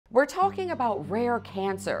We're talking about rare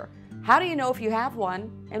cancer. How do you know if you have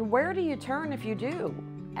one, and where do you turn if you do?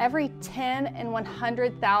 Every 10 in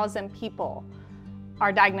 100,000 people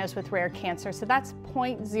are diagnosed with rare cancer, so that's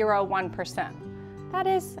 0.01%. That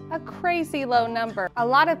is a crazy low number. A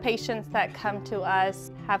lot of patients that come to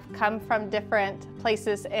us have come from different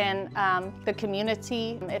places in the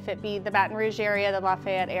community, if it be the Baton Rouge area, the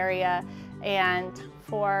Lafayette area, and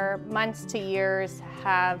for months to years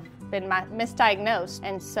have been misdiagnosed.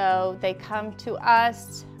 And so they come to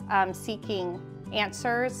us seeking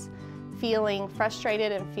answers, feeling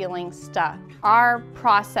frustrated and feeling stuck. Our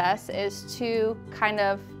process is to kind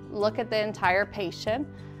of look at the entire patient,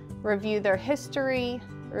 review their history,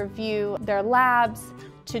 review their labs,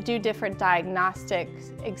 to do different diagnostic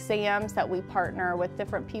exams that we partner with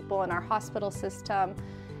different people in our hospital system,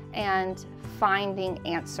 and finding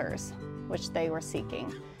answers which they were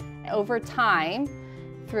seeking. Over time,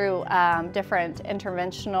 through different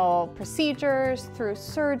interventional procedures, through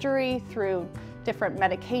surgery, through different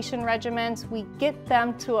medication regimens, we get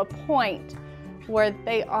them to a point where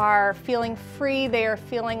they are feeling free, they are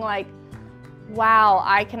feeling like, wow,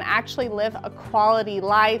 I can actually live a quality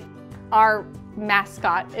life. Our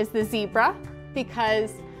mascot is the zebra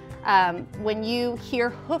because when you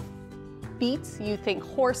hear hoof beats, you think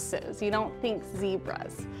horses, you don't think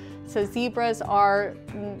zebras. So zebras are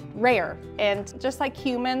rare, and just like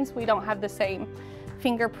humans, we don't have the same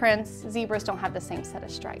fingerprints, zebras don't have the same set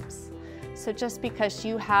of stripes. So just because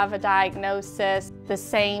you have a diagnosis the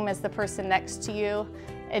same as the person next to you,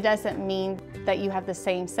 it doesn't mean that you have the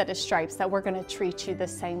same set of stripes, that we're going to treat you the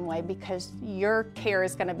same way, because your care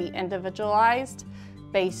is going to be individualized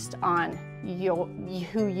based on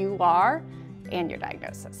who you are and your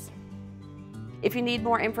diagnosis. If you need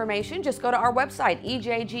more information, just go to our website,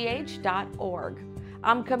 ejgh.org.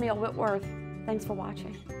 I'm Camille Whitworth. Thanks for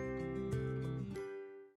watching.